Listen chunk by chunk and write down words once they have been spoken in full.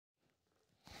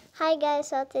Hi guys,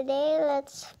 so today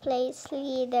let's play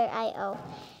Slither IO.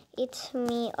 It's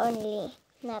me only,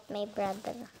 not my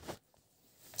brother.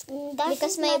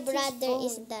 Because my brother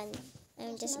is done.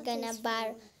 I'm just gonna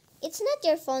borrow. It's not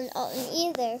your phone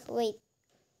either. Wait.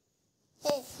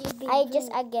 I just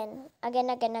again.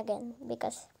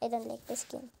 Because I don't like the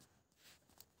skin.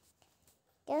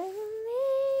 Gonna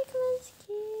make my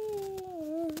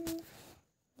skin.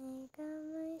 Make up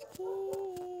my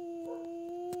skin.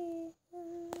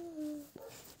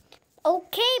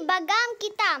 Okay, bagam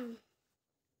kitam.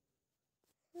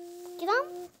 Kitam?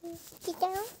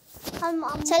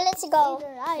 So let's go.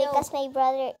 Because my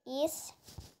brother is...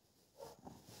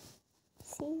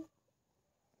 See?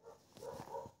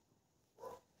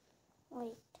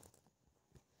 Wait.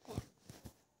 There.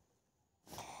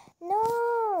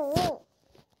 No!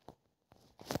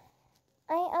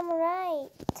 I am right.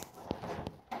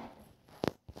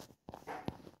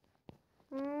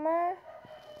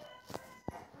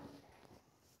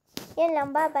 Yan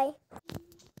lang, bye-bye.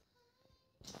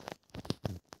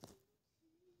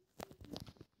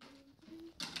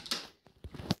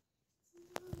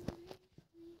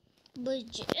 But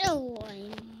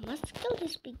I must kill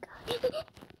this big guy.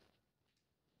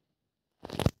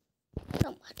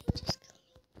 Somebody just kill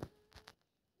me.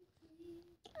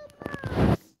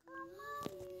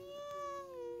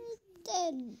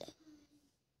 Dead.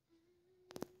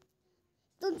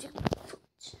 Don't you foot.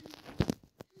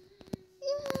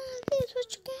 Yeah, that's what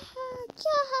you get.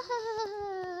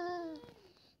 Yeah.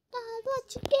 That's what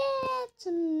you get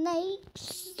tonight.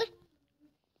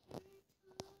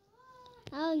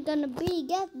 I'm gonna get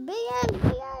bigger and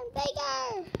bigger and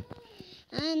bigger.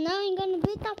 And now I'm gonna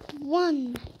be top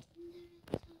 1.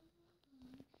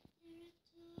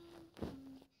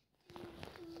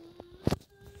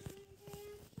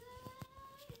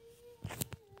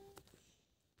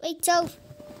 Wait, so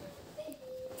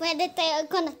pwede tayo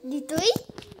connect dito eh?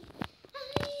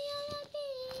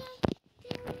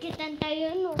 Kitan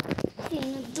tayo no?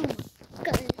 Sino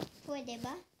dumakal? Pwede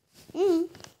ba?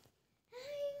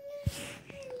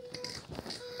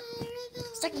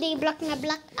 Sak di black na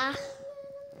black ah.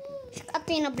 Sak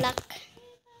ato na black.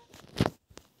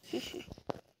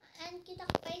 And kita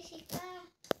kapay sika.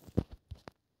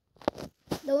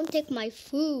 Don't take my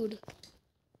food.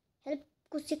 Help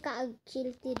ko sika ag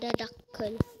kill ti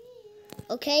dadakkel.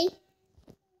 Okay?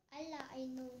 Ala, I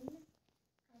know.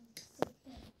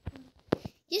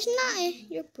 Yes na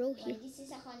eh. You're pro here. Wait, this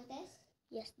is a contest?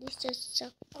 Yes, this is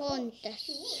a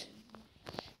contest.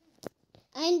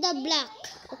 I'm the black,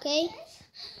 okay?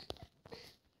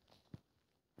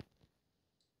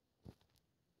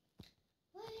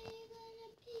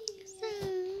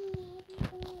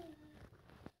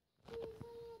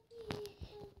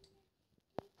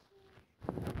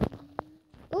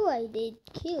 Oh, I did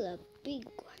kill a big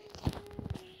one.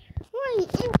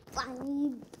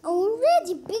 I'm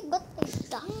already big, but I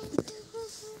died.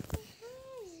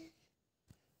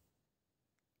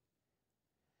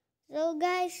 So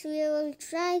guys, we will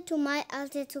try to my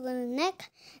altitude on the neck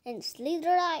and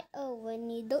slither eye. Oh, when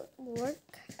it don't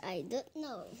work, I don't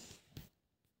know.